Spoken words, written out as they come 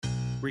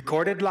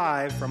Recorded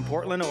live from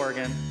Portland,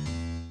 Oregon,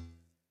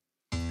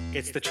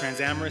 it's the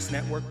Transamorous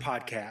Network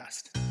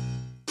podcast.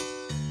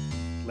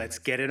 Let's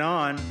get it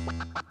on.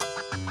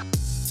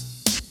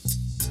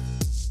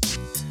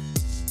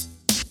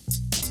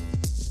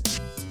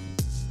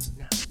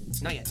 No,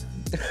 not yet.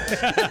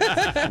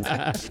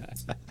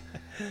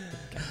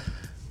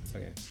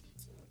 Okay.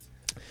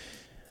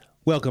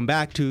 Welcome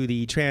back to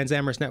the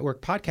Transamorous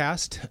Network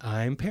podcast.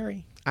 I'm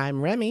Perry.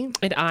 I'm Remy.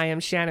 And I am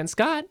Shannon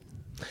Scott.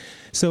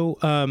 So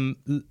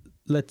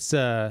let's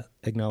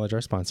acknowledge our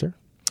sponsor.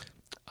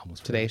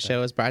 Today's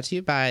show is brought to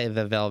you by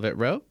The Velvet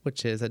Rope,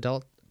 which is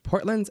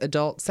Portland's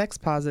adult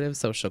sex-positive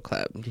social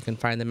club. You can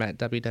find them at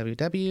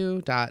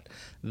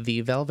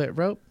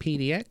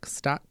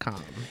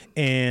www.thevelvetropedx.com.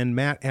 And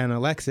Matt and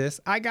Alexis,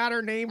 I got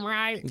her name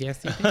right.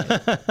 Yes, you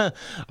did.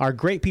 Are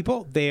great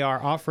people. They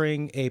are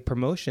offering a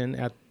promotion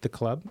at the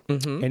club.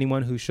 Mm-hmm.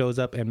 Anyone who shows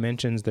up and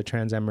mentions the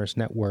Transamorous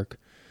Network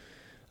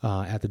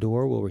at the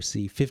door will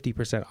receive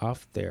 50%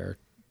 off their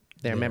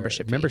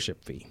membership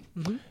fee.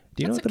 Mm-hmm.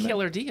 Do you That's know a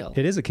killer deal.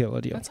 It is a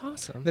killer deal. That's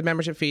awesome. The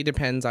membership fee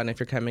depends on if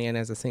you're coming in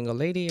as a single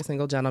lady, a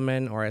single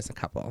gentleman, or as a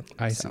couple.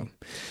 I see.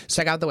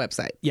 Check out the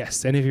website.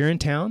 Yes, and if you're in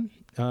town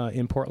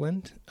in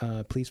Portland,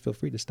 please feel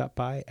free to stop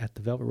by at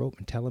the Velvet Rope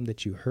and tell them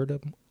that you heard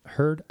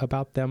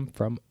about them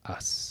from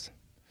us.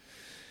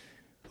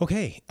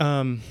 Okay.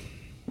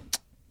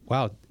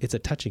 Wow, it's a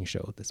touching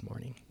show this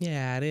morning.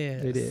 Yeah, it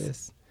is. It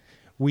is.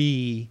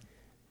 We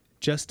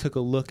just took a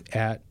look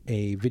at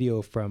a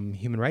video from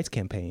Human Rights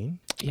Campaign.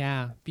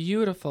 Yeah,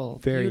 beautiful,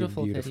 Very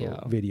beautiful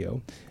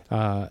video.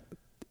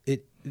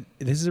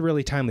 This is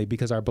really timely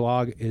because our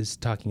blog is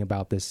talking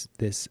about this.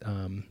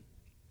 I'm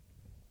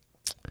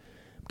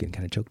getting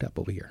kind of choked up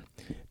over here.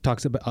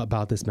 Talks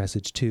about this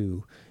message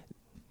too.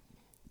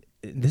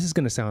 This is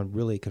going to sound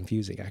really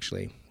confusing,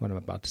 actually, what I'm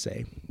about to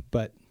say.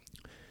 But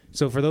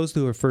so for those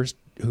who are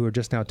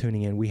just now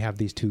tuning in, we have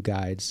these two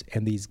guides,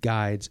 and these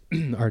guides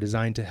are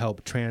designed to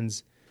help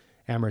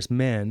transamorous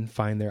men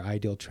find their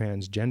ideal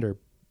transgender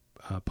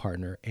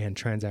partner, and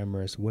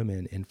transamorous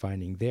women in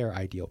finding their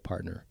ideal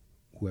partner,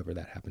 whoever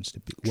that happens to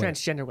be.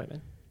 Transgender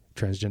women.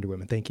 Transgender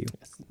women, thank you.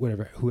 Yes.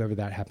 Whoever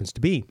that happens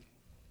to be.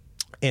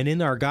 And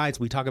in our guides,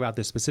 we talk about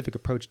this specific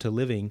approach to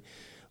living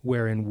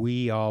wherein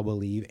we all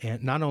believe,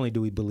 and not only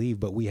do we believe,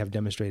 but we have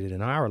demonstrated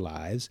in our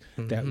lives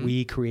that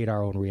we create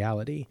our own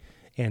reality.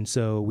 And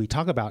so we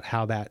talk about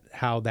how that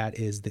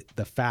is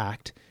the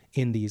fact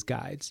in these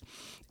guides.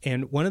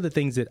 And one of the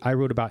things that I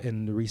wrote about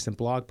in the recent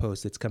blog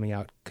post that's coming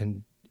out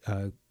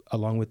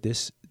along with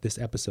this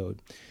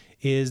episode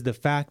is the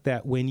fact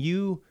that when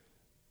you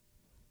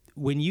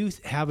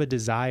have a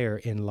desire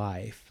in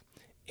life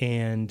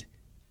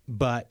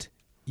but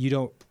you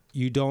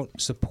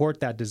don't support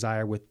that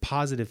desire with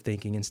positive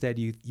thinking. Instead,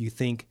 you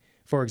think,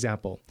 for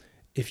example,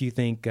 if you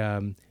think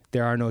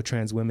there are no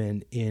trans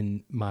women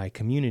in my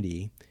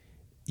community,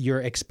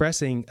 you're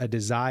expressing a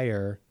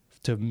desire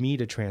to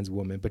meet a trans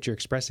woman, but you're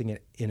expressing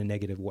it in a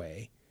negative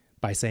way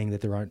by saying that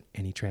there aren't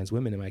any trans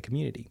women in my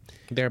community.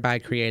 Thereby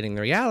creating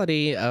the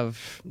reality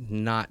of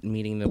not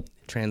meeting the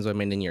trans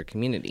women in your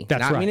community.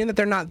 That's not right. meaning that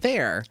they're not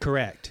there.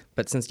 Correct.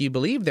 But since you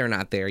believe they're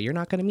not there, you're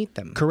not going to meet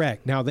them.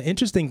 Correct. Now, the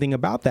interesting thing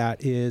about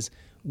that is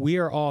we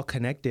are all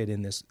connected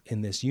in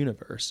this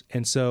universe.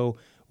 And so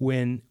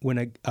when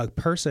a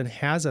person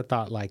has a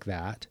thought like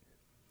that,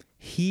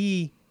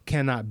 he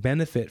cannot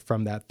benefit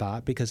from that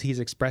thought because he's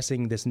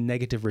expressing this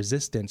negative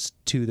resistance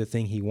to the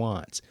thing he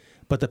wants.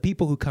 But the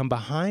people who come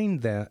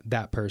behind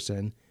that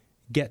person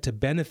get to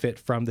benefit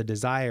from the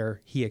desire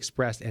he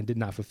expressed and did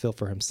not fulfill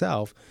for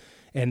himself.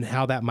 And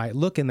how that might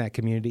look in that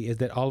community is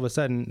that all of a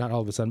sudden, not all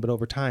of a sudden, but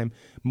over time,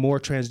 more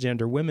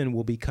transgender women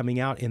will be coming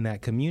out in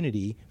that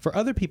community for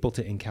other people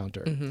to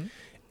encounter. Mm-hmm.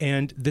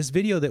 And this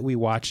video that we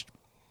watched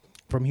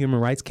from Human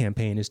Rights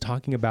Campaign is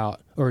talking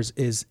about, or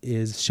is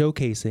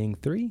showcasing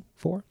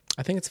 4?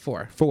 I think it's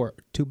 4.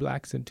 2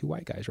 blacks and 2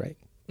 white guys, right?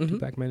 Mm-hmm. 2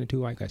 black men and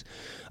 2 white guys.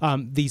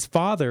 These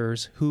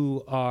fathers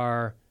who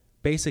are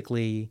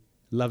basically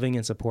loving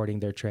and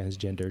supporting their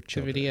transgender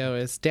children. The video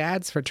is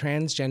Dads for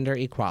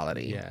Transgender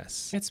Equality.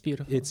 Yes. It's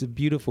beautiful. It's a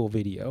beautiful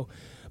video.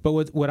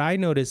 But what I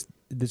noticed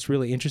that's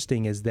really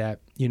interesting is that,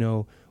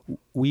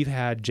 we've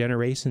had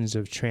generations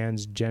of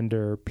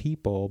transgender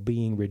people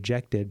being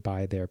rejected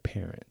by their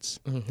parents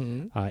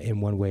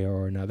in one way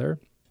or another.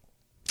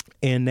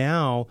 And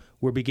now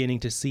we're beginning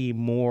to see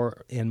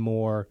more and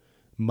more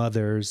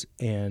mothers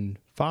and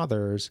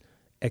fathers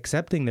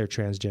accepting their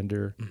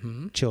transgender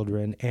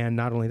children, and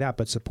not only that,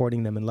 but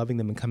supporting them and loving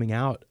them and coming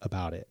out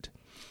about it.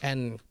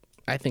 And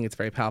I think it's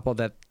very palpable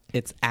that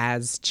it's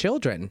as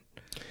children,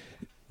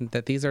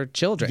 that these are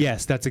children.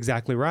 Yes, that's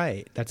exactly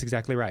right. That's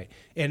exactly right.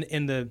 And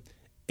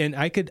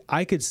I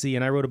could see,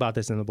 and I wrote about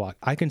this in the blog,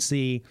 I can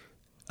see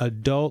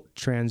adult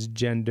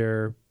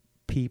transgender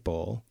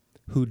people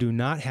who do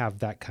not have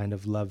that kind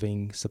of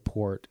loving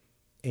support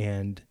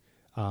and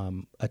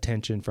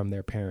attention from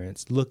their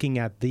parents looking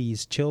at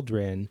these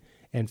children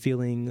and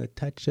feeling a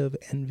touch of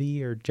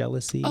envy or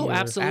jealousy. Oh, or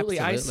absolutely.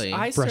 I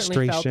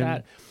certainly felt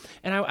that.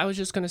 And I was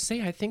just going to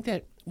say, I think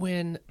that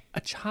when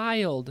a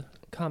child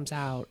comes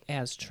out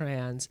as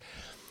trans,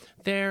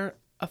 they're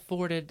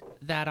afforded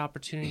that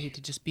opportunity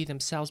to just be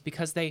themselves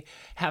because they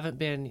haven't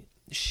been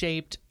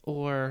shaped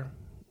or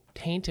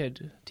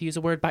tainted, to use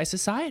a word, by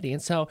society.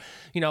 And so,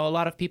 a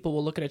lot of people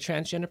will look at a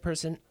transgender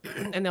person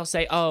and they'll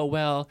say, oh,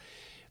 well,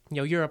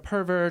 you're a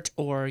pervert,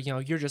 or,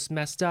 you're just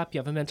messed up, you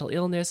have a mental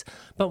illness.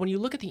 But when you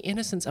look at the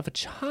innocence of a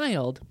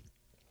child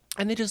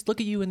and they just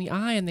look at you in the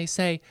eye and they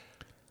say,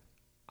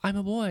 I'm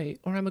a boy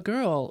or I'm a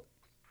girl,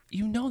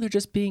 they're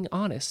just being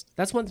honest.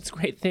 That's one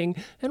great thing.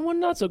 And one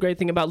not so great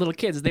thing about little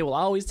kids is they will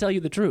always tell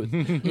you the truth.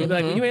 They'll be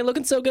like, you ain't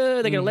looking so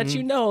good. They're going to let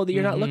you know that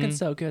you're not looking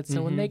so good.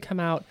 So when they come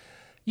out,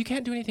 you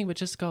can't do anything but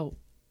just go,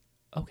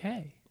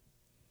 okay.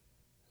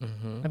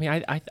 I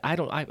mean,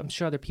 I'm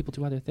sure other people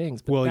do other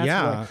things. But Well, that's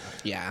yeah.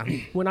 Yeah.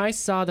 when I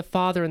saw the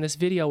father in this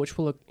video, which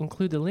we'll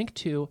include the link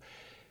to,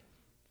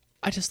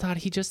 I just thought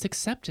he just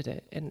accepted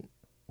it. And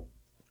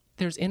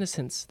there's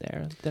innocence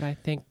there that I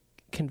think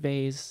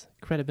conveys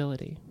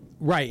credibility.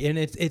 Right, and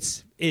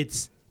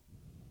it's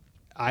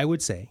I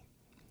would say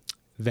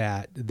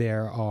that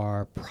there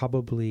are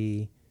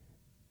probably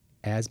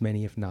as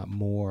many, if not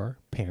more,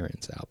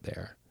 parents out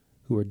there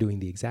who are doing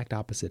the exact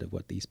opposite of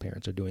what these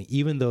parents are doing,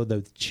 even though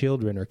the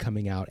children are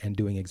coming out and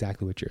doing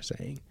exactly what you're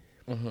saying.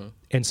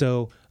 And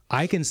so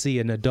I can see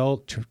an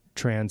adult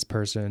trans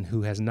person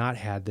who has not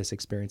had this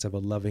experience of a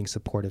loving,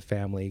 supportive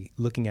family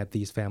looking at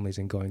these families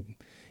and going,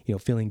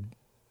 feeling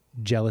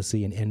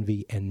jealousy and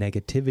envy and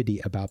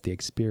negativity about the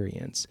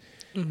experience.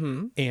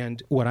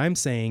 And what I'm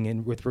saying,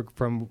 and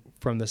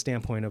from the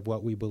standpoint of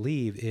what we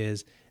believe,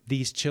 is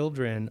these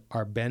children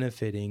are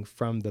benefiting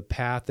from the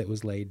path that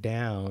was laid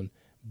down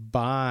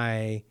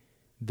by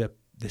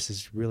this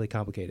is really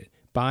complicated,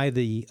 by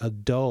the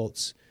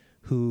adults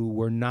who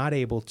were not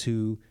able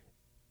to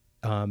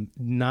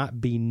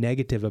not be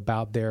negative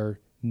about their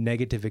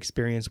negative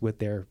experience with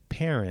their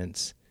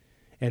parents.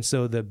 And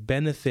so the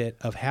benefit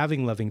of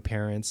having loving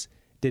parents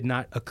did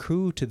not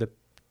accrue to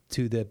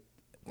the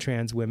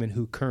trans women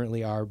who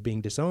currently are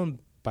being disowned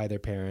by their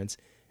parents,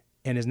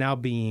 and is now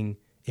being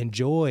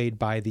enjoyed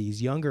by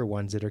these younger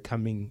ones that are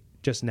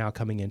just now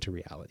coming into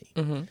reality.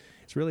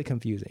 It's really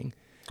confusing.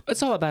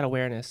 It's all about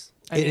awareness.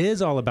 It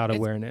is all about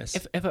awareness.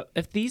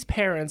 If these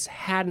parents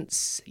hadn't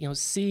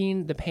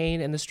seen the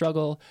pain and the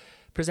struggle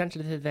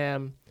presented to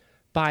them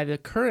by the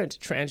current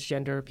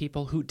transgender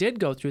people who did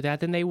go through that,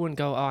 then they wouldn't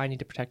go, oh, I need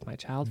to protect my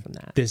child from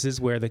that. This is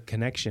where the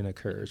connection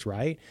occurs,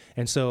 right?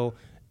 And so,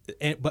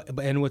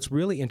 and what's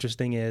really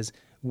interesting is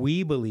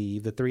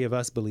the three of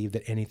us believe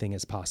that anything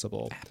is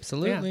possible.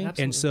 Absolutely. Yeah,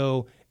 absolutely. And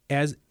so,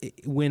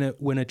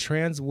 when a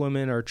trans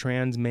woman or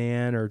trans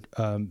man or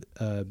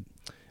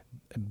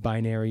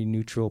binary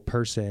neutral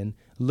person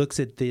looks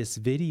at this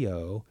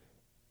video,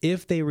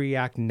 if they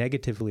react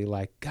negatively,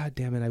 like, God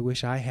damn it, I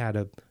wish I had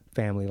a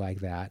family like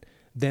that,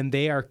 then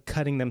they are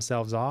cutting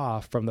themselves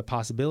off from the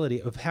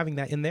possibility of having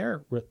that in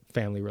their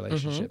family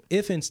relationship.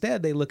 If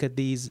instead they look at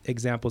these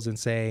examples and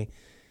say,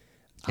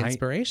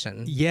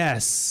 Inspiration.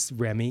 yes,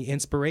 Remy,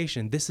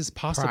 inspiration. This is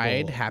possible.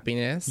 Pride,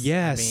 happiness.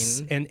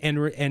 Yes, I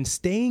mean, and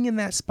staying in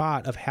that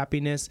spot of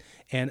happiness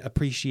and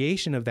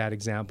appreciation of that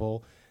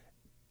example,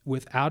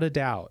 without a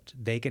doubt,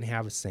 they can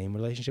have the same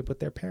relationship with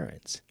their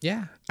parents.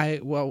 yeah.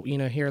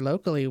 Here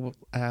locally,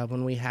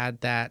 when we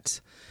had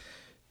that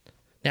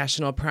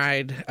National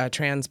Pride,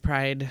 Trans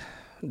Pride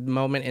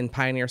moment in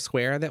Pioneer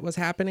Square that was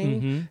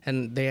happening,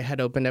 and they had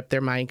opened up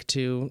their mic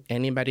to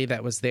anybody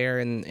that was there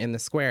in the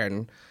square.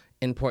 And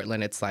in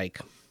Portland, it's like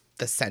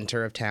the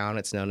center of town.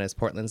 It's known as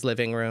Portland's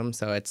living room,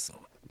 so it's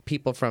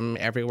people from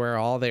everywhere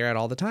all there at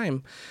all the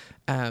time.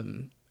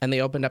 And they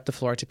opened up the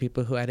floor to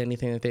people who had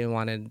anything that they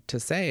wanted to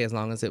say, as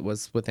long as it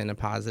was within a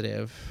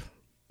positive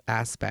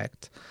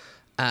aspect.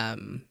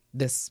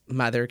 This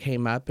mother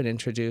came up and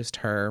introduced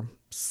her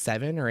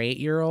 7 or 8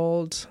 year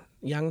old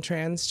young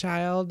trans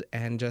child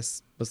and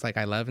just was like,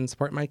 I love and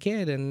support my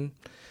kid. And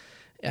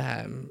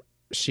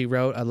she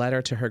wrote a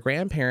letter to her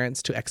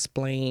grandparents to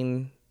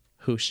explain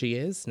who she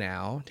is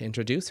now,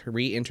 to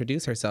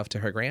reintroduce herself to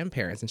her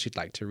grandparents, and she'd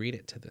like to read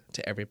it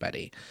to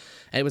everybody.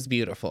 And it was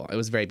beautiful. It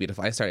was very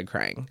beautiful. I started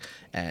crying.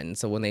 And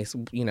so when they,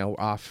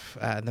 off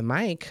the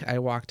mic, I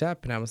walked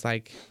up and I was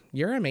like,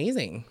 you're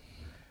amazing.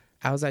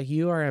 I was like,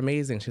 you are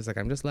amazing. She was like,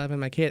 I'm just loving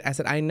my kid. I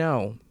said, I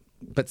know,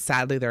 but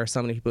sadly there are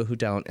so many people who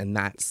don't, and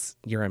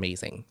you're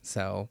amazing.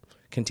 So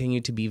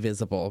continue to be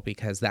visible,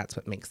 because that's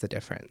what makes the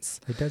difference.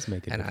 It does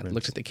make a and difference. I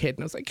looked at the kid and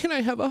I was like, can I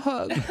have a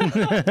hug?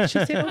 She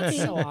said, That's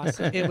so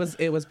awesome.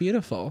 it was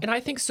beautiful. And I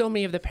think so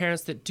many of the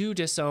parents that do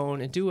disown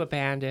and do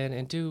abandon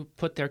and do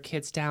put their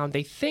kids down,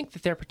 they think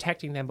that they're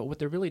protecting them, but what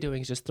they're really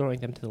doing is just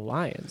throwing them to the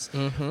lions.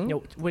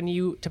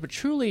 To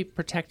truly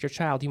protect your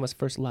child, you must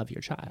first love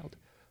your child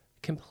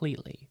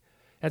completely.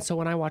 And so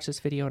when I watched this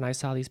video and I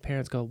saw these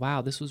parents go,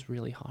 wow, this was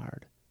really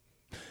hard.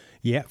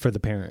 Yeah, for the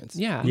parents.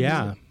 Yeah.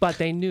 Yeah. But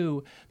they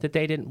knew that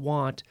they didn't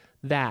want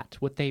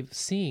what they've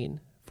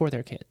seen for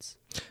their kids.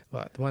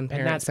 Well, one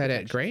parent that's said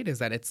it protection. great, is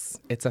that it's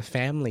a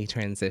family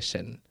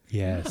transition.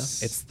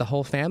 Yes. It's the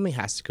whole family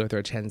has to go through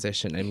a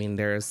transition. I mean,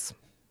 there's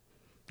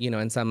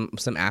in some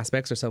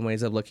aspects or some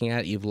ways of looking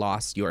at it, you've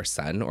lost your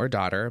son or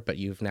daughter, but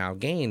you've now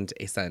gained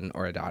a son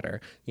or a daughter,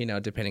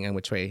 depending on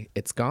which way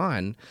it's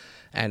gone.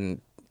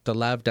 And the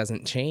love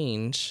doesn't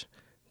change.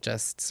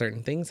 Just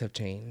certain things have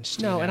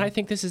changed. No, and I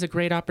think this is a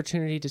great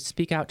opportunity to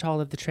speak out to all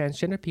of the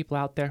transgender people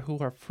out there who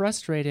are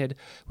frustrated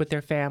with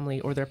their family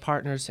or their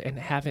partners and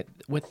have it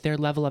with their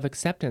level of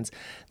acceptance.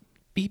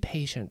 Be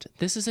patient.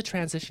 This is a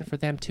transition for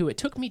them too. It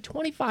took me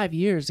 25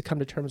 years to come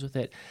to terms with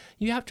it.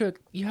 You have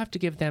to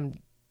give them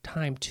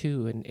time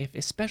too, and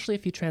especially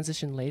if you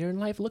transition later in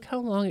life, look how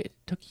long it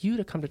took you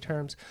to come to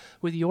terms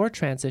with your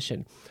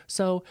transition.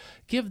 So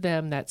give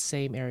them that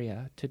same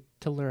area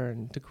to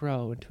learn, to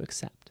grow, and to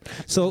accept.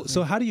 So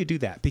how do you do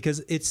that?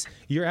 Because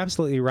you're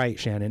absolutely right,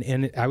 Shannon.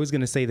 And I was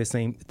going to say the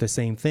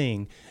same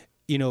thing.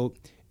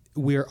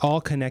 We're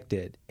all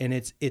connected, and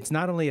it's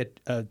not only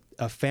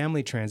a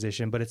family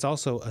transition, but it's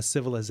also a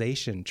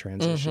civilization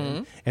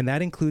transition, and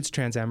that includes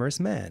transamorous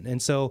men.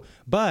 And so,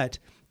 but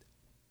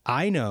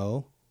I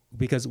know,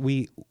 because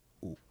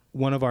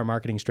one of our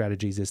marketing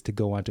strategies is to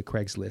go onto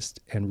Craigslist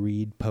and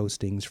read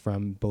postings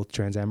from both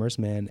transamorous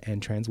men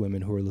and trans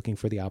women who are looking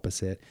for the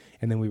opposite,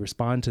 and then we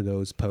respond to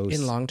those posts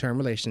in long-term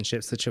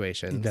relationship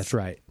situations. That's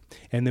right.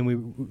 And then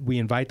we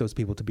invite those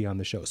people to be on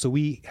the show. So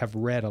we have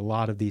read a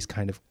lot of these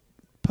kind of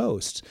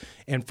posts,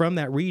 and from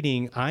that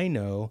reading, I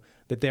know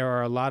that there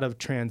are a lot of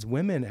trans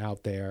women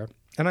out there,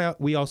 and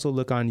we also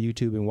look on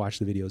YouTube and watch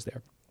the videos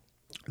there,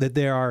 that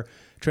there are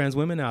trans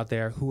women out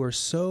there who are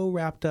so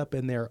wrapped up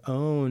in their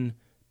own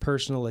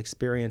personal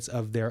experience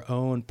of their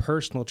own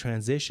personal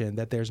transition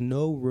that there's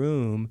no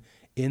room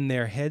in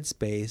their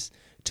headspace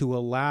to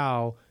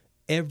allow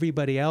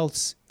everybody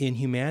else in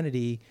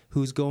humanity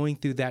who's going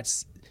through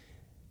that.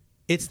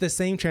 It's the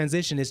same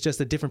transition. It's just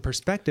a different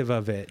perspective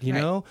of it, you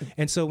know?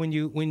 And so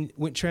when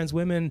trans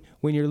women,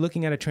 when you're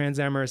looking at a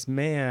transamorous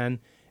man,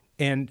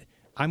 and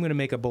I'm going to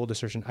make a bold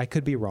assertion, I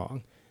could be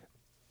wrong,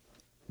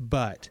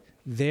 but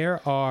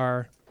there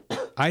are,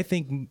 I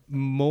think,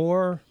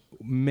 more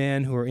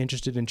men who are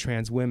interested in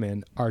trans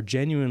women are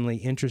genuinely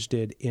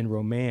interested in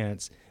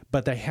romance,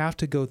 but they have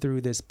to go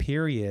through this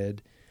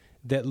period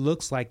that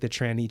looks like the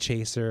tranny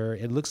chaser,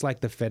 it looks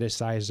like the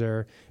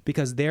fetishizer,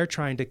 because they're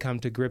trying to come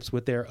to grips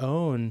with their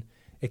own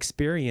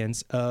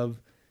experience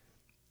of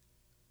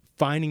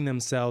finding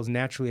themselves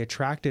naturally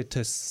attracted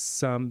to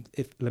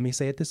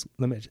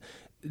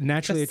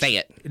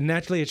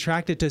naturally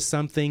attracted to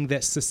something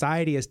that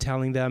society is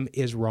telling them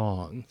is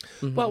wrong.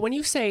 Mm-hmm. Well, when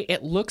you say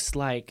it looks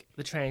like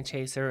the tranny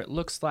chaser, it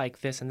looks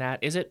like this and that,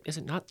 is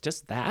it not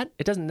just that?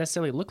 It doesn't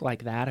necessarily look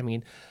like that. I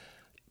mean,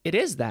 it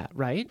is that,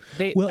 right?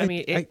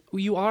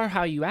 You are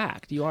how you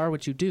act. You are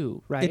what you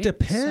do, right? It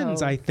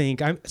depends, I think.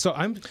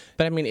 But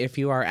I mean, if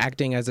you are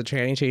acting as a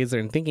tranny chaser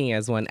and thinking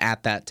as one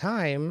at that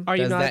time, are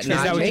you does that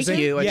not make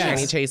you a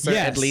tranny chaser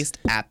at least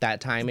at that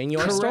time in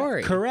your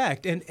story?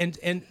 Correct.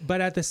 And but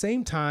at the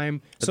same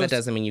time, but that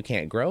doesn't mean you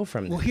can't grow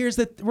from that. Well, here's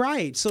the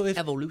right. So if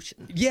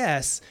evolution.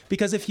 Yes,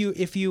 because if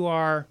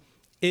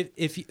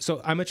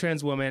I'm a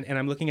trans woman and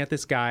I'm looking at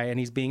this guy and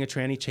he's being a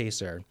tranny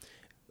chaser,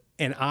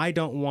 and I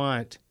don't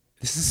want.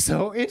 This is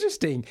so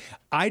interesting.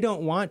 I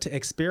don't want to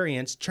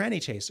experience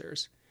tranny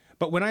chasers.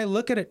 But when I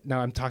look at it,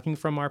 now I'm talking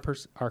from our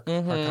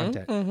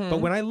content,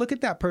 but when I look at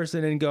that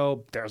person and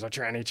go, there's a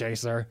tranny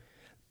chaser,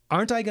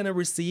 aren't I going to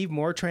receive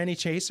more tranny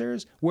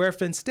chasers? Where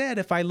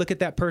if I look at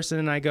that person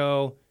and I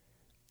go,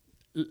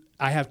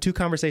 I have two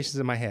conversations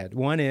in my head.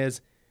 One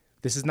is,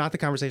 this is not the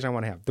conversation I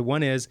want to have. The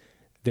one is,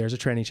 there's a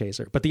tranny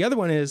chaser. But the other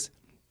one is,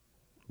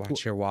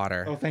 watch your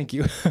water. Oh, thank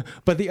you.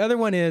 But the other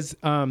one is,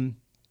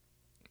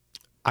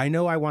 I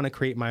know I want to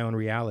create my own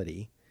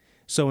reality.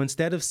 So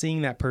instead of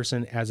seeing that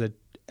person as a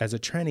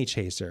tranny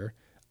chaser,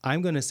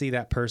 I'm going to see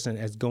that person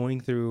as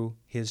going through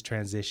his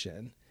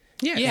transition.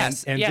 Yeah.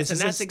 Yes. And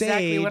that's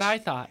exactly what I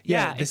thought.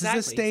 Yeah, this is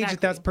a stage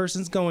that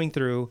person's going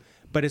through,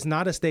 but it's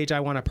not a stage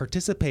I want to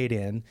participate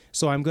in.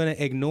 So I'm going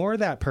to ignore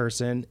that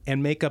person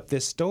and make up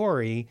this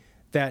story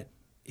that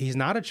he's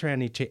not a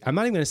tranny chaser. I'm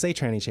not even going to say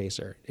tranny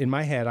chaser. In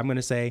my head, I'm going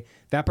to say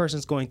that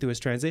person's going through his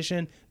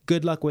transition.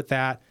 Good luck with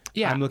that.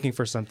 Yeah. I'm looking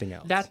for something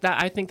else. That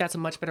I think that's a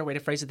much better way to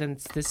phrase it than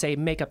to say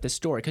make up this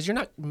story, because you're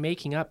not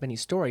making up any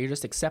story. You're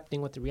just accepting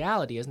what the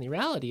reality is, and the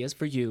reality is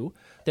for you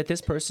that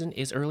this person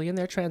is early in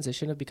their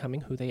transition of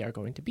becoming who they are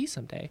going to be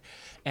someday,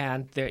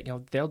 and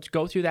they'll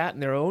go through that in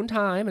their own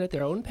time and at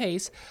their own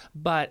pace.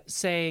 But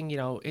saying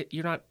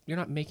you're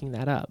not making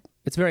that up.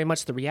 It's very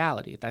much the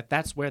reality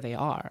that's where they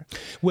are.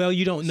 Well,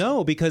 you don't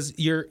know, because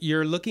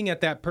you're looking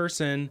at that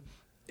person.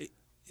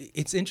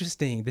 It's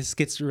interesting. This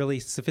gets really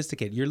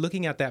sophisticated. You're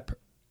looking at that.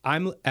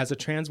 I'm, as a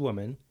trans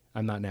woman,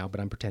 I'm not now, but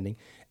I'm pretending.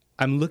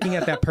 I'm looking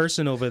at that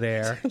person over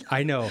there.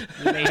 I know.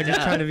 I'm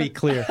just trying to be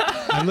clear.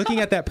 I'm looking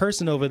at that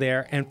person over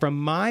there, and from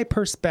my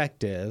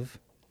perspective,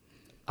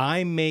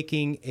 I'm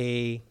making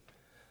a...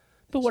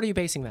 But what are you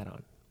basing that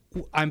on?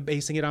 I'm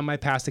basing it on my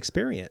past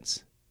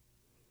experience.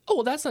 oh,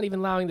 well, that's not even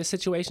allowing the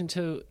situation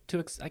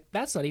like,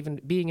 that's not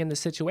even being in the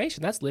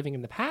situation. That's living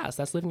in the past.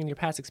 That's living in your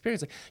past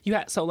experience.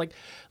 Like,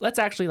 let's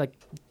actually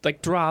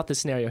like draw out the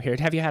scenario here.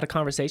 Have you had a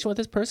conversation with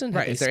this person?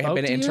 Right. Have Is they there spoke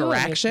been to an you?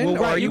 interaction,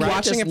 Well, or are you can't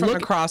watching just it from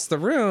look- across the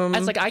room?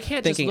 It's like, I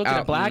can't just thinking, look at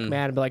a oh, black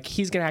man and be like,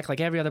 he's going to act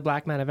like every other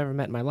black man I've ever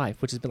met in my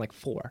life, which has been like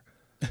 4,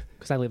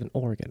 because I live in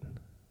Oregon.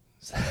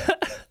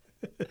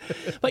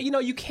 But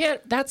you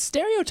can't. That's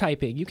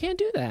stereotyping. You can't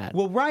do that.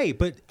 Well, right,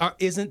 but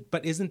isn't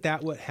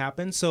that what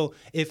happens? So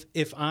if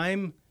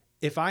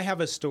I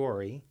have a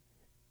story,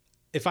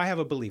 if I have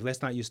a belief,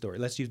 let's not use story,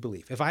 let's use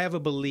belief. If I have a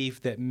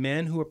belief that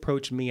men who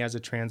approach me as a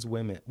trans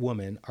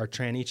woman are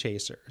tranny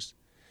chasers,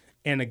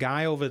 and a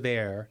guy over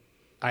there,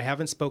 I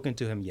haven't spoken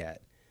to him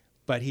yet,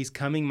 but he's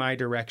coming my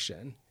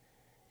direction.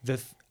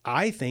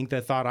 I think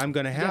the thought I'm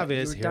going to have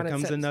is, here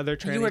comes another tranny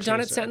chaser. You were done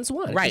at sentence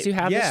 1, Right. because you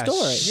have Yeah, the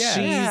story.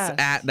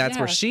 yeah. That's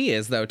where she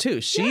is, though,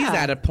 too. She's Yeah.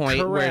 at a point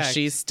where Correct.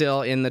 she's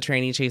still in the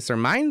trainee chaser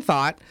mind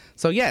thought.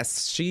 So,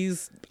 yes,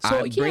 she's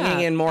bringing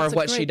in more that's of a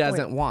what she great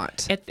doesn't point.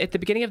 want. At the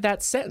beginning of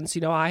that sentence,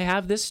 I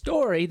have this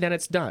story, then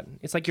it's done.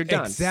 It's like you're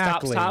done.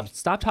 Exactly.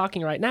 Stop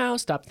talking right now.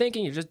 Stop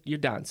thinking. You're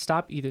done.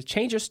 Stop. Either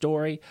change your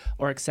story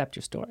or accept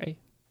your story.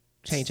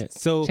 Change it.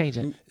 So- change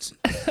it.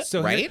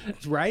 So Right?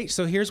 right.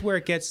 So here's where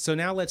it gets. So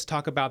now let's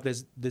talk about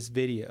this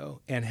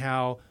video and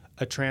how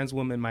a trans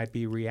woman might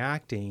be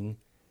reacting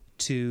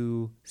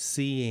to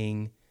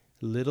seeing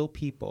little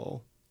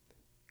people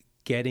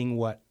getting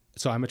what.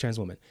 So I'm a trans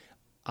woman.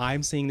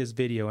 I'm seeing this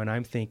video and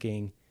I'm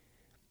thinking,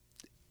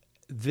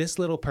 this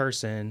little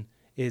person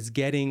is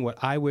getting what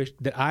I wish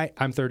that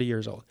I'm 30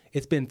 years old.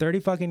 It's been 30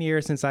 fucking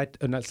years since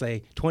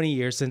 20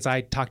 years since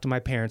I talked to my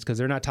parents, because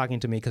they're not talking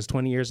to me, because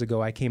 20 years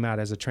ago I came out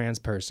as a trans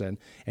person.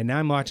 And now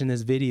I'm watching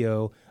this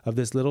video of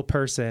this little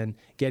person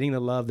getting the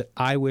love that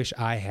I wish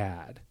I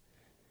had.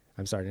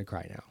 I'm starting to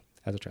cry now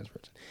as a trans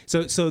person.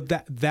 So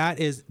that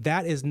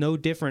is no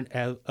different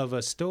of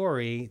a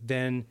story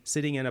than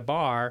sitting in a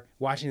bar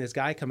watching this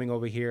guy coming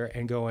over here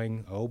and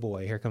going, oh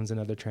boy, here comes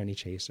another tranny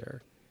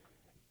chaser.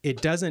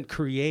 It doesn't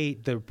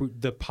create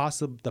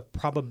the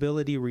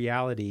probability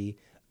reality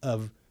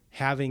of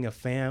having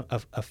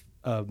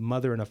a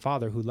mother and a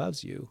father who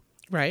loves you.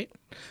 Right.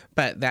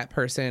 But that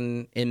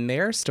person in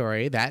their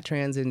story, that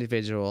trans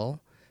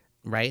individual,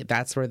 right,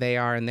 that's where they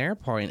are in their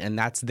point, and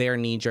that's their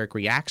knee-jerk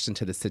reaction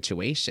to the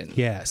situation.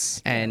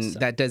 Yes. And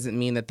that doesn't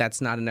mean that that's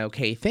not an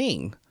okay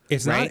thing.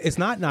 It's right? not. It's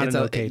not an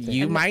okay thing.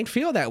 You might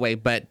feel that way,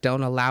 but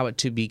don't allow it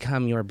to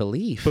become your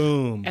belief.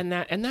 Boom. And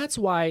that's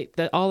why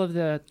all of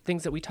the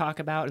things that we talk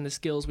about and the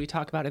skills we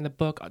talk about in the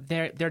book,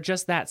 they're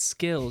just that,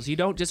 skills. You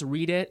don't just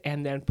read it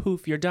and then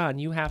poof, you're done.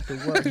 You have to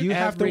work. You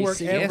have to work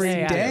single every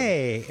at it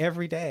day,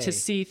 every day to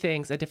see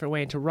things a different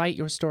way and to write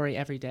your story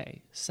every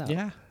day. So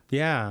Yeah.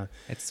 Yeah.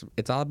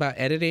 It's all about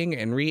editing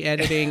and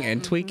re-editing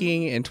and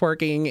tweaking and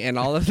twerking and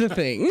all of the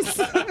things.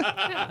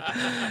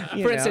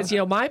 For instance,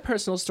 my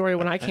personal story,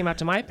 when I came out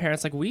to my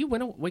parents, like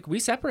we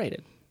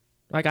separated.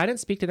 Like I didn't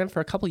speak to them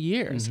for a couple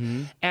years.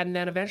 Mm-hmm. And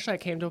then eventually I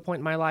came to a point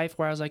in my life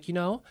where I was like,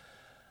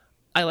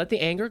 I let the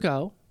anger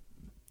go,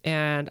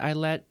 and I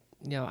let,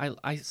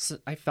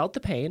 I felt the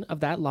pain of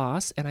that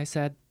loss, and I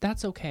said,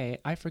 that's okay.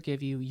 I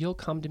forgive you. You'll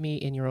come to me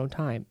in your own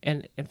time.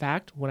 And in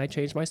fact, when I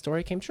changed my story,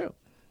 it came true.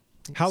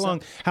 How long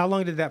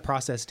did that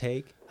process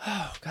take?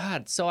 Oh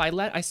God. So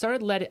I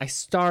started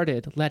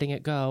letting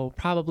it go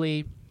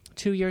probably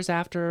 2 years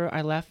after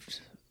I left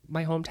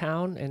my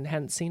hometown and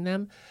hadn't seen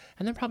them.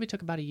 And then probably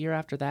took about a year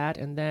after that.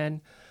 And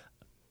then,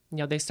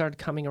 they started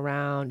coming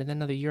around, and then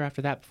another year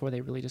after that before they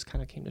really just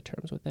kind of came to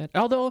terms with it.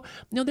 Although,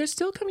 they're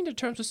still coming to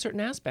terms with certain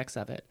aspects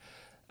of it.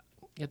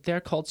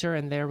 Their culture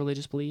and their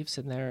religious beliefs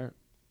and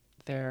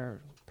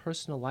their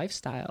personal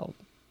lifestyle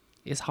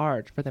is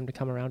hard for them to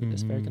come around to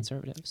this, very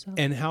conservative. So.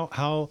 And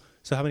how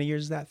many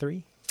years is that?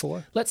 3,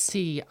 4? Let's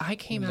see. I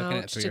came looking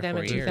out at 3 to or them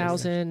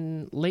 4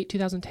 in late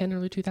 2010,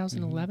 early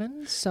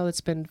 2011. So it's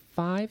been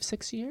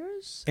 5-6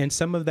 years. And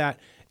some of that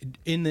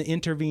in the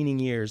intervening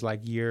years,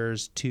 like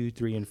years 2,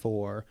 3, and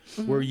 4,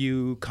 were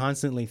you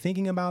constantly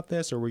thinking about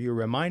this, or were you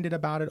reminded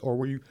about it, or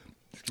were you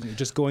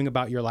just going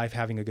about your life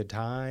having a good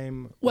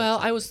time? Well,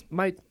 I was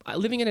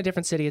living in a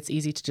different city. It's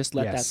easy to just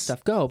let that Yes.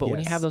 stuff go. But when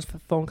you Yes. have those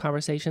phone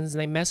conversations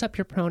and they mess up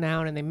your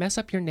pronoun and they mess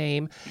up your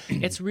name,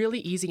 it's really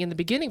easy in the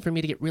beginning for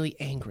me to get really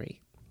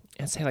angry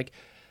and say, like,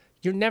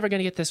 you're never going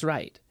to get this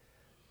right.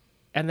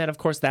 And then, of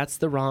course, that's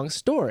the wrong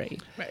story.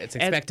 Right, it's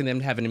expecting them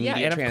to have an immediate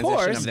and of transition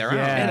course, of their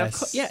yeah. own. And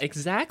Yes. yeah,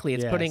 exactly.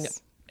 It's Yes. putting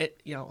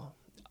it,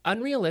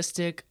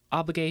 unrealistic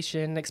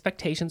obligation,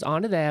 expectations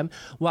onto them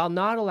while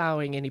not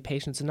allowing any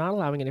patience and not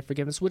allowing any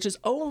forgiveness, which is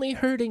only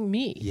hurting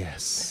me.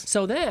 Yes.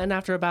 So then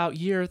after about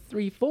year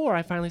 3, 4,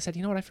 I finally said,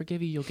 I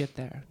forgive you. You'll get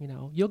there.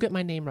 You'll get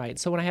my name right.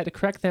 So when I had to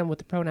correct them with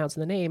the pronouns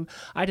and the name,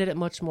 I did it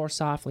much more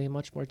softly and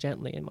much more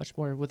gently and much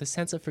more with a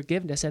sense of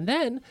forgiveness. And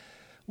then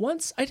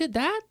once I did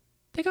that,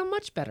 they got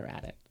much better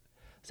at it.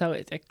 So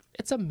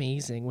it's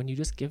amazing when you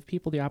just give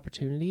people the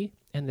opportunity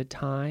and the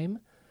time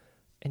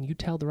and you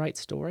tell the right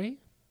story,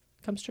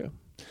 it comes true.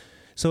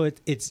 So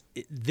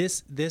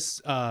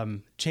this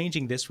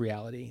changing this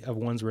reality of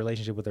one's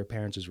relationship with their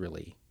parents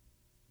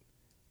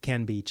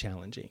can be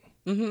challenging.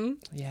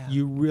 Yeah.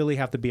 You really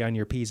have to be on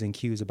your P's and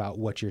Q's about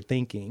what you're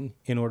thinking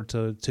in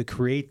order to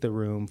create the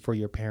room for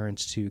your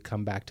parents to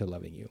come back to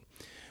loving you.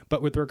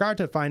 But with regard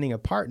to finding a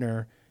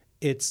partner,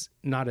 it's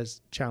not as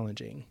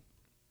challenging.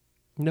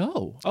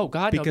 No. Oh,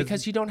 God, no,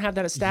 because you don't have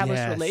that established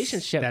Yes,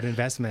 relationship. that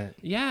investment.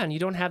 Yeah, and you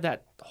don't have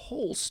that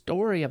whole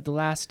story of the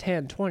last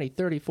 10, 20,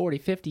 30, 40,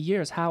 50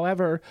 years,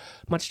 however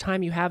much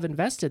time you have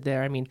invested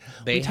there. I mean,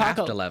 They we talk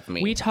have to love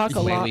me. We talk a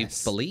The way lot. we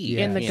believe.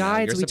 In the you know,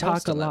 guides, you're we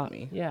supposed talk a to love lot.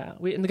 me. Yeah,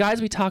 in the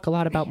guides, we talk a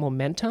lot about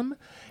momentum,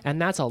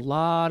 and that's a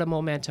lot of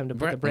momentum to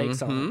put the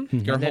brakes on.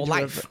 Your And then whole to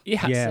life.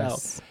 Yeah,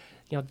 Yes.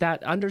 so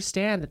that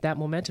understand that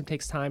momentum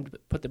takes time to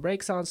put the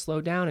brakes on,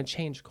 slow down, and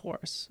change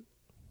course.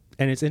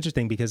 And it's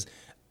interesting because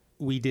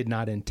we did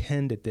not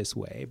intend it this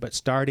way, but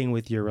starting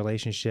with your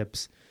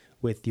relationships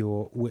with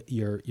your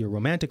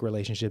romantic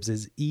relationships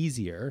is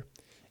easier.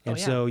 And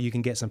so you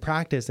can get some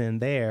practice in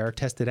there,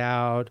 test it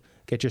out,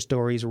 get your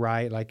stories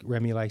right, like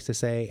Remy likes to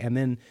say. And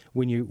then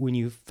when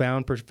you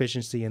found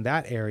proficiency in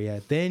that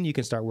area, then you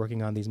can start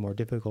working on these more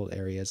difficult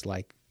areas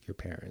like your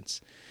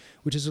parents,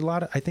 which is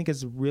I think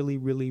is really,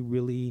 really,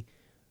 really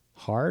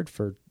hard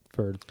for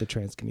the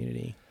trans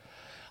community.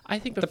 I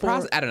think The before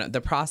process, I don't know.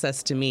 The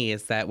process to me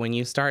is that when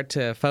you start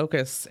to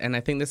focus, and I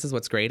think this is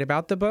what's great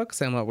about the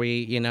books and what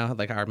we,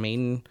 like our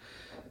main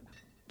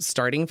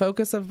starting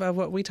focus of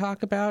what we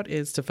talk about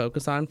is to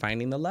focus on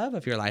finding the love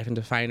of your life and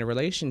to find a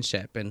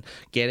relationship and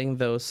getting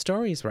those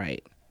stories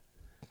right.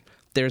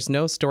 There's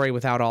no story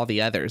without all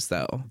the others,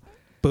 though.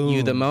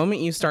 Boom. The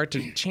moment you start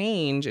to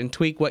change and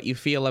tweak what you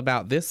feel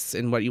about this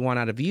and what you want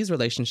out of these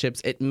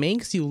relationships, it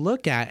makes you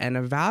look at and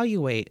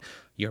evaluate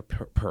your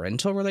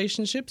parental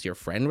relationships, your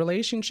friend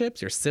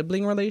relationships, your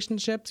sibling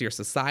relationships, your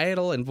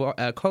societal and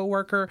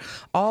coworker,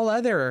 all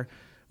other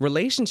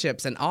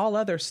relationships and all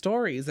other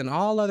stories and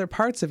all other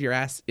parts of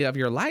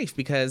your life,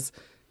 because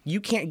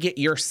you can't get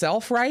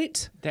yourself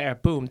right. there,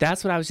 boom.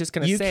 That's what I was just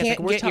going to You say.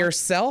 can't get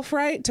yourself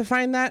right to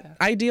find that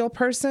ideal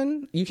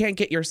person. You can't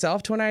get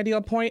yourself to an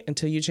ideal point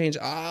until you change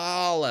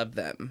all of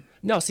them.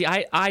 No, see,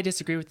 I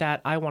disagree with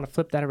that. I want to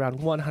flip that around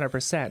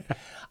 100%.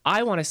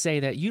 I want to say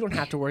that you don't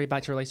have to worry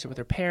about your relationship with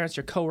your parents,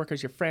 your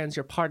coworkers, your friends,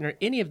 your partner,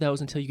 any of those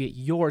until you get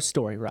your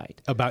story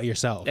right. About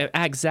yourself.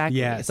 Exactly.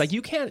 Yes. It's like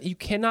you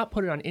cannot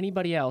put it on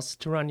anybody else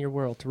to run your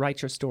world, to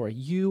write your story.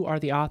 You are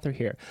the author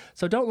here.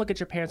 So don't look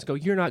at your parents and go,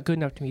 you're not good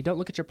enough to me. Don't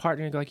look at your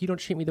partner and go, like, you don't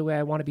treat me the way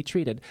I want to be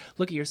treated.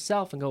 Look at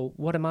yourself and go,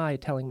 what am I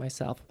telling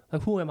myself?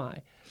 Like, who am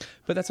I?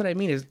 But that's what I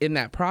mean is in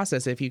that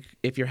process, if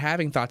you're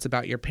having thoughts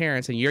about your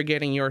parents and you're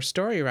getting your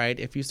story right,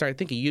 if you start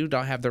thinking you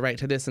don't have the right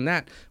to this and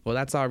that, well,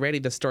 that's already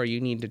the story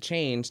you need to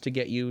change to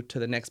get you to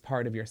the next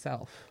part of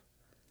yourself.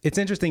 It's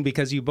interesting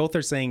because you both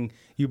are saying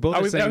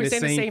Are we the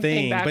saying same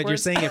thing, but you're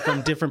backwards? saying it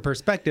from different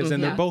perspectives,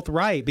 and they're both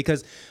right,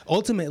 because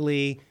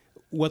ultimately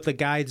what the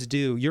guides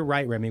do, you're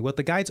right, Remy, what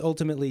the guides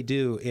ultimately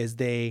do is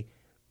it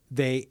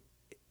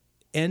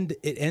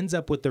ends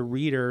up with the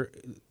reader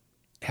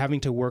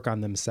having to work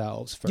on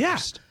themselves first. Yeah.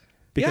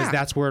 Because Yeah.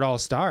 that's where it all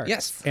starts.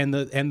 Yes. And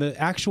the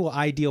actual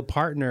ideal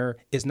partner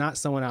is not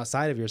someone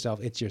outside of yourself,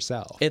 it's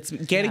yourself. It's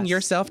getting Yes.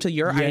 yourself to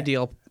your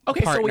ideal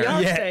Okay, partner. so we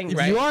are Yeah, saying the you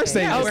right are thing.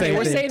 saying the Okay, same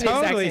we're thing. saying the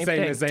exact Totally same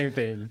saying thing. the same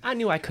thing. I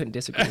knew I couldn't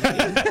disagree with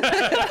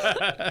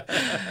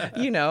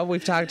you.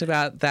 We've talked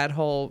about that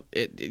whole,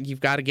 you've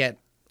got to get,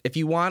 if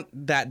you want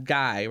that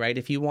guy, right?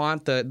 If you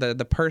want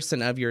the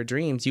person of your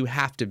dreams, you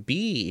have to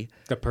be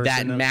The person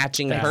that of-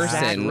 matching That's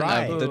person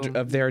right.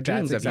 of their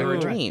dreams, That's of your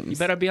exactly right. You dreams.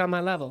 better be on my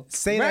level.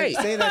 Say Right.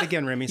 that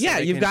again, Remy. so Yeah,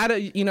 they you've can- got to,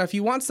 if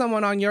you want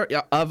someone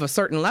of a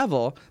certain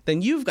level,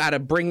 then you've got to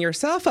bring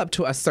yourself up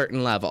to a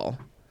certain level,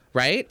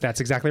 right?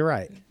 That's exactly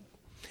right.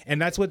 And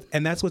that's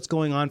what's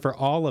going on for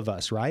all of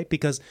us, right?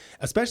 Because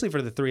especially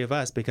for the three of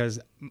us, because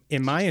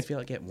in my I feel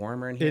it get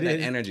warmer in here. It That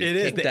is. energy. It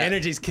is. kicked The up.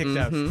 energy's kicked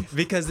up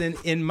because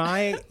in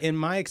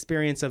my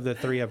experience of the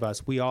three of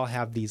us, we all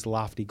have these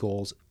lofty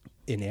goals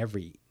in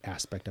every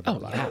aspect of our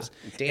lives.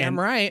 Damn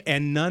right.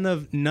 And none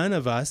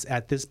of us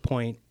at this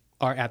point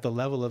are at the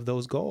level of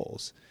those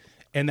goals,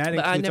 and that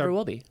But I includes never our,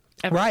 will be.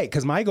 Ever. Right,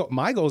 because my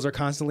goals are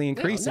constantly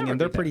increasing, never and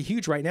they're be there. pretty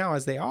huge right now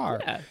as they are.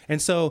 Yeah.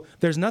 And so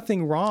there's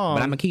nothing wrong.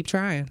 But I'm going to keep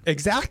trying.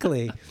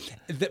 Exactly.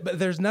 But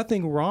there's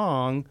nothing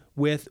wrong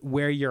with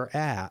where you're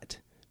at,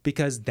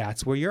 because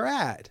that's where you're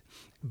at.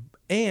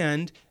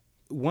 And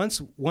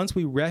once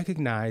we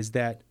recognize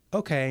that,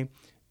 okay,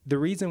 the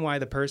reason why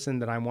the person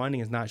that I'm wanting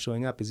is not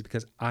showing up is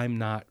because I'm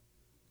not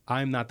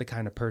the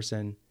kind of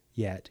person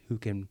yet who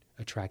can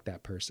attract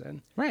that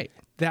person. Right.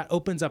 That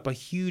opens up a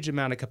huge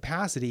amount of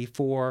capacity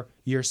for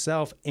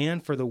yourself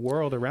and for the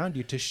world around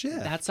you to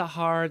shift. That's a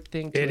hard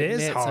thing to It admit.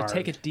 is hard. So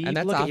take a deep And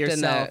that's look at often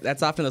yourself.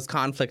 that's often those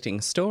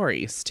conflicting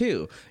stories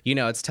too.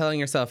 It's telling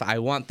yourself, I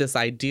want this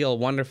ideal,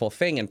 wonderful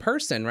thing in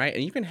person, right?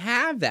 And you can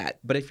have that.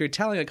 But if you're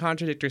telling a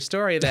contradictory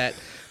story that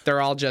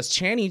they're all just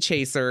channy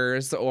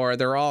chasers or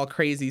they're all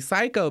crazy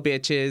psycho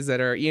bitches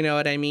that are, you know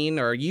what I mean,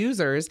 or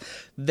users,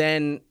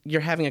 then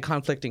you're having a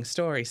conflicting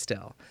story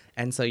still.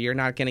 And so you're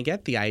not going to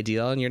get the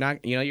ideal, and you're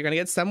not, you're going to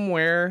get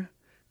somewhere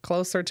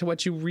closer to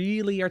what you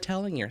really are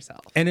telling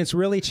yourself. And it's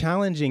really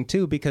challenging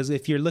too, because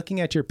if you're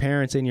looking at your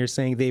parents and you're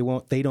saying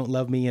they don't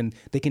love me and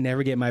they can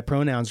never get my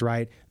pronouns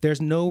right,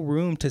 there's no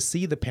room to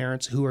see the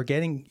parents who are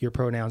getting your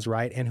pronouns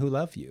right and who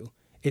love you.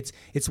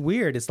 It's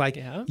weird. It's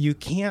like you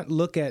can't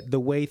look at the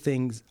way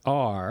things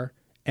are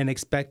and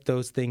expect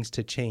those things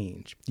to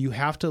change. You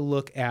have to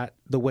look at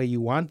the way you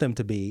want them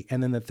to be,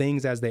 and then the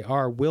things as they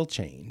are will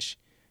change.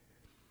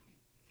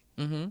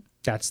 Mm-hmm.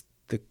 That's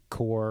the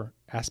core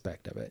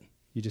aspect of it.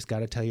 You just got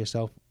to tell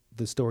yourself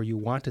the story you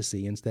want to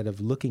see instead of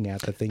looking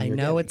at the thing you're I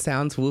know getting. it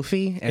sounds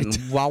woofy and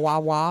wah, wah,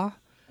 wah,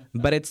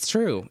 but it's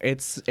true.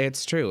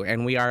 It's true.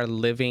 And we are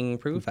living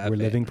proof of it. We're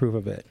living proof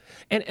of it.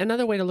 And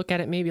another way to look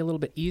at it, maybe a little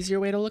bit easier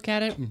way to look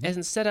at it, is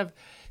instead of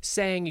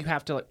saying you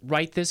have to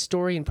write this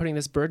story and putting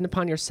this burden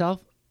upon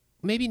yourself,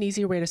 maybe an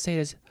easier way to say it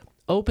is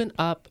open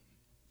up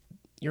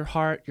your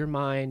heart, your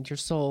mind, your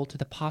soul to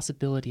the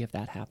possibility of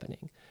that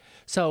happening.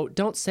 So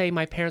don't say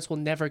my parents will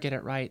never get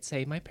it right.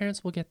 Say my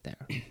parents will get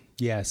there.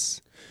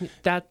 Yes.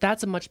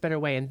 That's a much better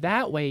way. And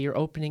that way you're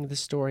opening the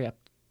story up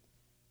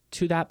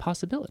to that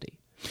possibility.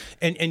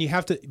 And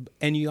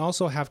you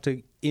also have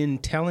to, in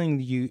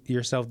telling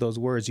yourself those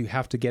words, you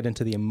have to get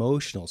into the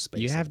emotional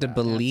space. You have to of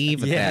that.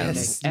 believe them.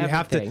 Yes. You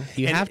have to.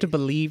 You have to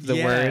believe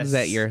the words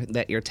that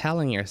Yes. you're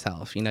telling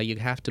yourself. You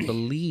have to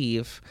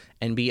believe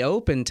and be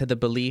open to the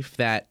belief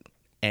that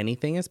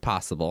anything is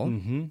possible,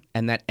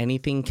 and that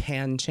anything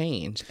can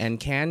change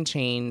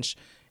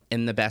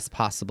in the best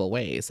possible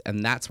ways.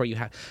 And that's where you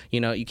have,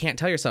 you can't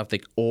tell yourself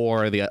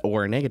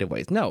or negative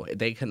ways. No,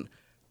 they can.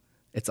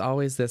 It's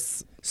always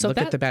this look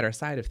at the better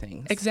side of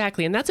things.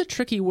 Exactly. And that's a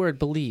tricky word,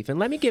 believe. And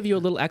let me give you a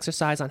little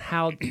exercise on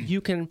how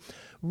you can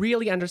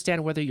really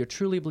understand whether you're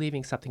truly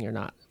believing something or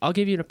not. I'll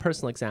give you a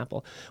personal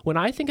example. When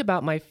I think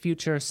about my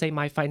future, say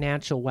my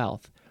financial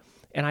wealth,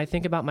 and I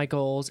think about my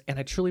goals, and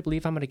I truly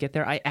believe I'm going to get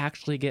there, I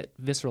actually get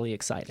viscerally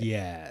excited.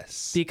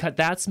 Yes. Because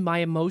that's my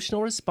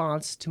emotional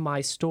response to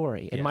my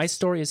story. And my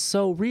story is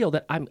so real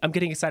that I'm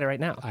getting excited right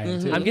now. I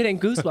am too. I'm getting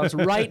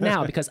goosebumps right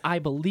now because I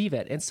believe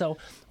it. And so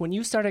when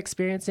you start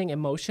experiencing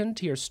emotion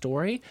to your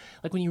story,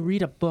 like when you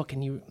read a book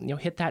and you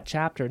hit that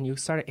chapter and you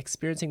start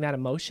experiencing that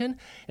emotion,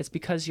 it's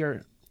because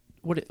you're...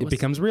 It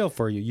becomes real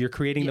for you. You're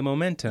creating the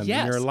momentum.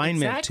 Yes, your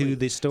alignment exactly. to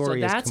the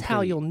story so is that's complete. how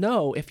you'll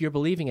know if you're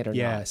believing it or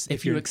Yes, not. if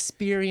If you you're-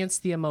 experience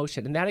the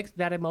emotion. And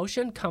that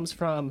emotion comes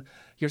from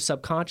your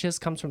subconscious,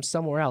 comes from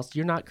somewhere else.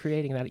 You're not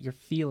creating that. You're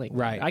feeling.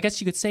 Right. I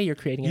guess you could say you're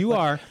creating it. You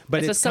are,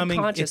 but it's a coming.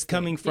 subconscious It's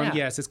coming thing. from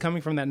Yeah. yes, it's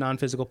coming from that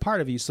non-physical part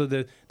of you. So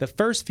the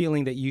first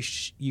feeling that you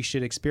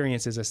should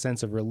experience is a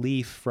sense of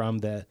relief from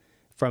the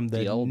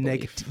old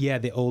belief.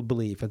 the old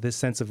belief, of this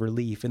sense of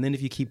relief. And then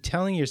if you keep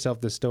telling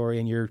yourself the story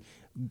and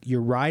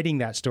you're writing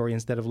that story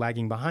instead of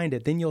lagging behind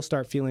it, then you'll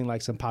start feeling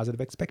like some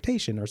positive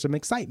expectation or some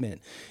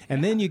excitement.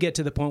 And then you get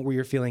to the point where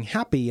you're feeling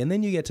happy, and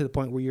then you get to the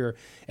point where you're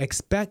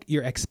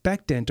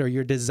expectant or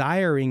you're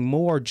desiring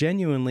more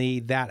genuinely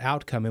that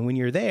outcome. And when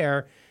you're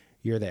there,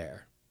 you're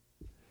there.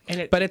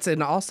 But it's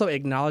also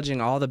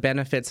acknowledging all the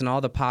benefits and all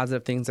the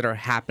positive things that are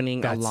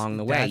happening along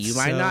the way. that's You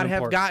might so not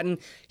have important. gotten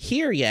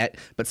here yet,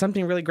 but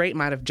something really great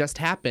might have just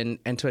happened,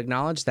 and to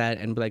acknowledge that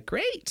and be like,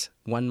 great,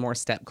 one more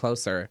step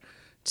closer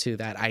to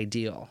that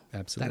ideal.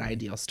 Absolutely. That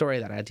ideal story,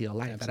 that ideal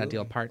life, that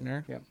ideal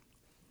partner. Yeah.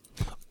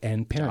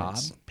 And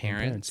parents. Job,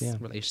 parents, yeah.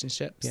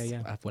 relationships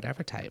of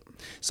whatever type.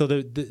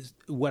 So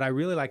what I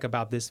really like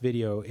about this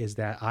video is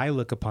that I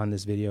look upon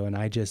this video and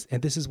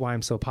and this is why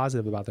I'm so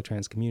positive about the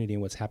trans community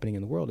and what's happening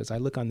in the world, is I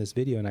look on this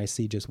video and I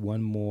see just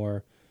one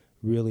more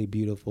really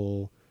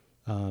beautiful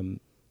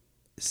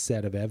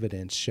set of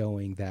evidence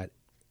showing that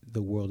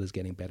the world is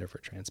getting better for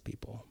trans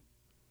people.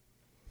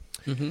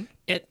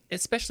 Mm-hmm.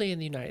 Especially in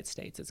the United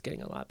States, it's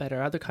getting a lot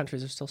better. Other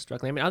countries are still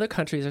struggling. I mean, other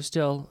countries are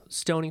still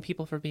stoning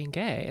people for being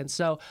gay. And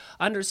so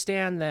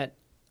understand that,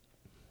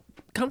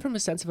 come from a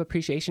sense of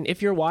appreciation.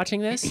 If you're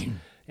watching this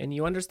and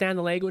you understand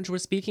the language we're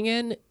speaking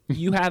in,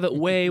 you have it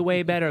way,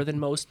 way better than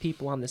most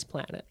people on this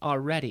planet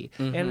already.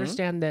 And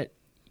understand that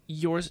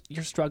your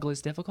struggle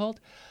is difficult,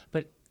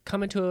 but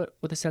come into it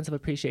with a sense of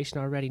appreciation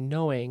already,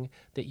 knowing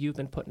that you've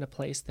been put in a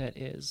place that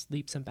is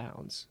leaps and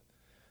bounds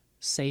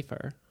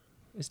safer,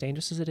 as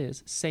dangerous as it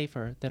is,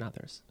 safer than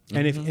others.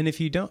 And if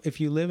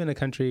you live in a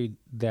country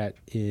that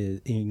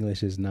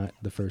English is not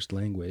the first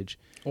language,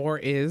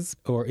 there's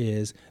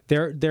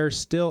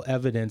still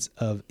evidence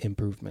of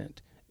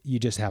improvement. You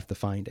just have to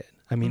find it.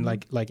 I mean,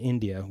 like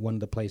India, one of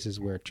the places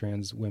where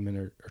trans women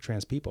or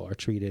trans people are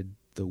treated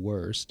the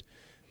worst.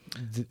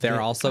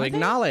 They're also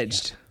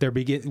acknowledged. There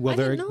is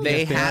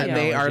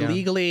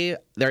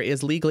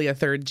legally a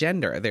third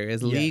gender. There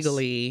is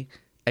legally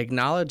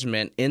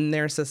acknowledgement in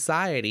their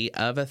society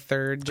of a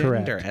third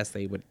gender, as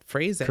they would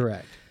phrase it.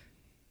 Correct.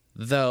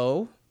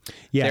 Though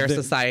their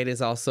society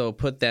has also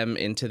put them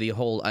into the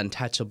whole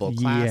untouchable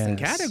class and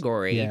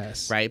category,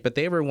 right? But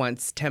they were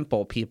once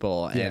temple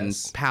people and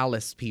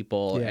palace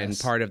people and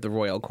part of the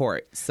royal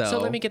court. So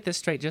let me get this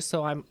straight, just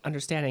so I'm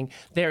understanding.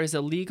 There is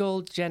a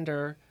legal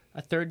gender,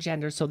 a third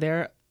gender, so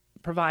they're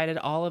provided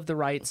all of the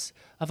rights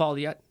of all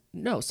the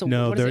no. So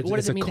No, what does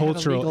it's it a mean to have a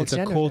cultural. legal It's a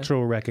gender?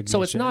 cultural recognition.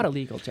 So it's not a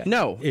legal gender.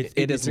 No, It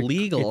it is is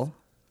legal.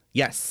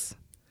 Yes.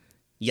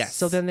 Yes.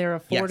 So then they're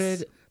afforded.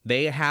 Yes.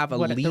 They have a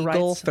what, the legal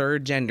rights?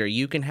 third gender.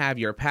 You can have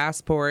your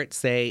passport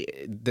say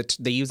that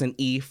they use an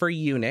E for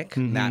eunuch.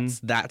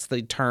 That's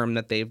the term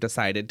that they've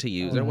decided to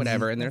use or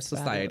whatever in their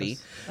society.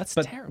 That's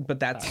but, terrible. But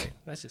that's Sorry,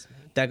 that's just me.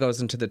 that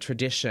goes into the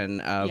tradition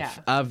of Yeah.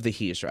 of the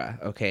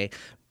hijra. Okay,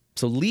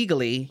 so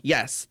legally,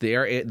 yes, they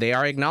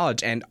are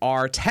acknowledged and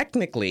are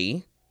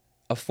technically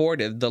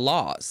afforded the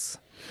laws.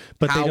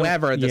 But they don't-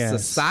 However, the yes.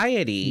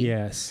 society,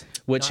 Yes.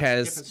 which No, it's a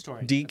has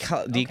different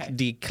story.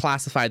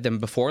 declassified them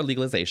before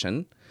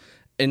legalization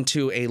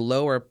into a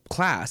lower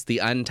class, the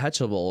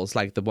untouchables,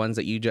 like the ones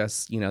that you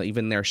just,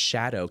 even their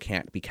shadow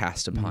can't be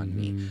cast upon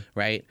me,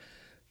 right?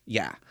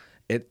 Yeah.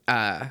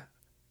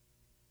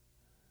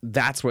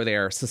 That's where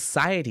their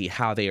society,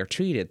 how they are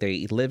treated.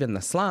 They live in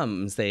the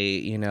slums.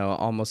 They,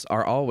 almost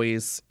are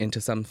always into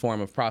some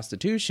form of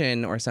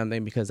prostitution or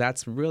something, because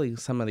that's really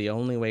some of the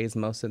only ways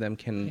most of them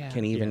can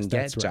even Yes, get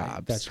that's right.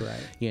 jobs. That's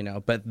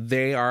right. But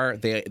they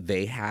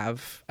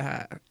have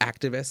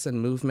activists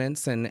and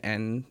movements,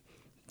 and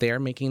they are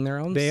making their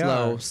own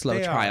slow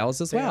They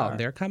trials as They well. are.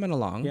 They're coming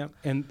along. Yeah,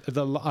 and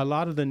a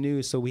lot of the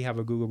news. So we have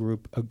a Google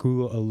group, a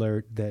Google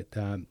alert that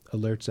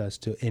alerts us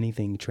to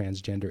anything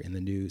transgender in the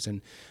news,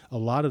 and a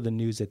lot of the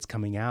news that's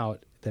coming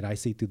out that I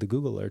see through the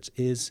Google alerts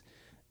is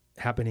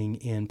happening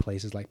in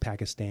places like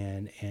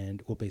Pakistan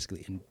and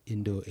basically in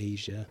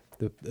Indo-Asia,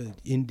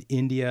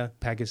 India,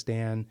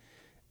 Pakistan,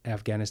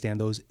 Afghanistan,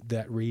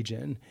 that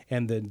region,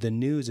 and the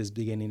news is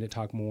beginning to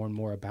talk more and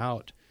more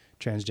about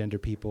transgender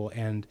people,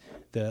 and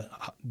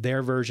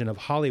their version of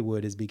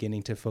Hollywood is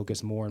beginning to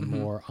focus more and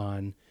more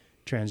on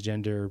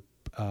transgender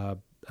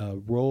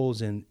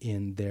roles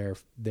in their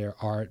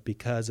art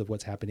because of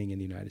what's happening in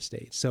the United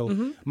States.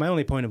 So my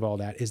only point of all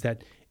that is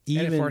that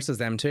even And it forces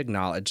them to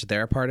acknowledge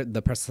they're part of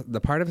the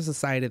part of a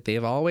society that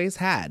they've always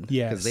had.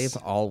 Yes. Because they've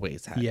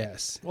always had.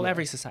 yes, Well,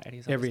 every society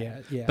is always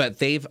had. yeah, But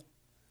they've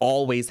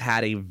always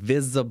had a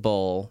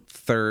visible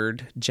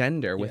third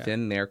gender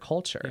within their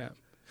culture. yeah.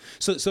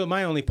 So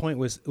my only point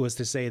was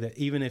to say that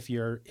even if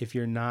you're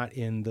not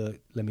in the,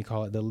 let me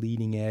call it, the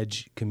leading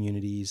edge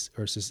communities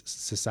or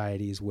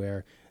societies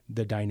where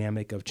the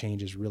dynamic of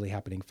change is really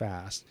happening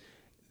fast,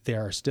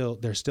 there's still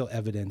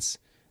evidence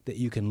that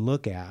you can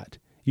look at.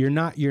 You're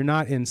not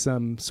in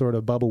some sort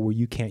of bubble where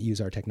you can't use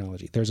our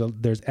technology. There's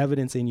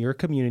evidence in your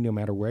community, no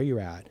matter where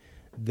you're at,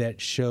 that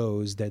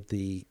shows that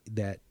the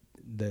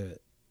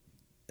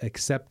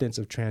acceptance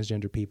of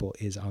transgender people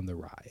is on the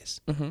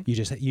rise. You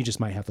just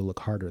might have to look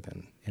harder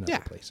than in other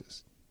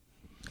places.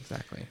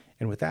 Exactly.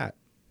 And with that,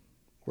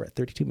 we're at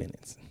 32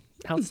 minutes.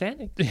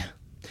 Outstanding.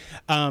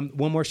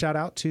 One more shout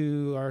out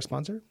to our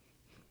sponsor.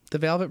 The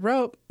Velvet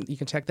Rope. You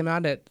can check them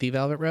out at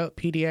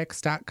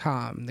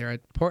thevelvetropepdx.com. They're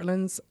at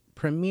Portland's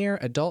premier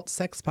adult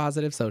sex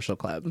positive social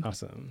club.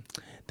 Awesome.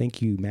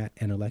 Thank you, Matt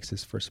and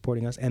Alexis, for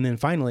supporting us. And then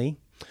finally,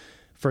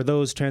 for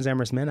those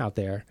transamorous men out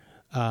there,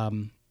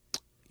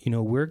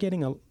 we're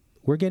getting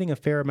a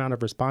fair amount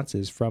of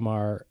responses from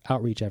our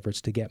outreach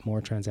efforts to get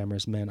more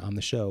transamorous men on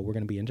the show. We're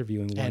going to be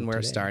interviewing one And we're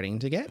today. starting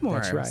to get more.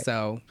 That's right.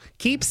 So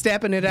keep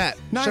stepping it up.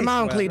 Nice.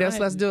 Shimon, Well, Cletus,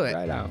 right. let's do it.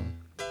 Right on.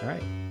 All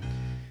right.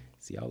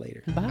 See y'all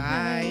later. Bye.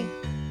 Bye.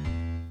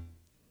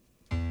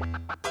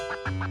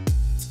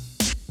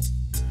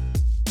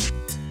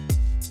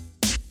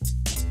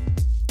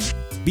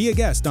 Be a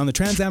guest on the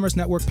Transamorous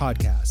Network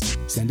podcast.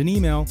 Send an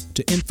email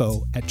to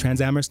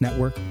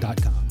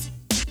info@transamorousnetwork.com.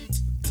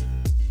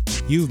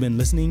 You've been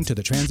listening to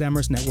the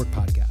Transamorous Network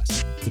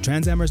podcast. The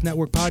Transamorous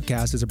Network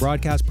podcast is a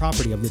broadcast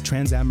property of the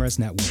Transamorous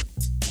Network.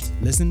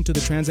 Listen to the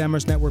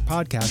Transamorous Network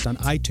podcast on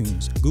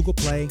iTunes, Google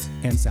Play,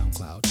 and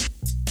SoundCloud.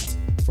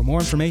 For more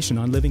information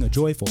on living a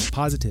joyful,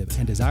 positive,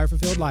 and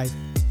desire-fulfilled life,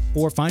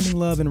 or finding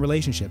love in a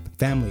relationship,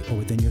 family, or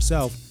within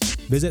yourself,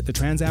 visit the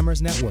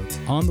Transamorous Network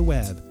on the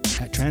web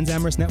at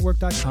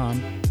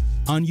transamorousnetwork.com,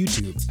 on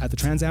YouTube at the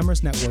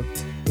Transamorous Network,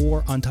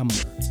 or on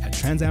Tumblr at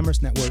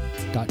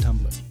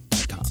transamorousnetwork.tumblr.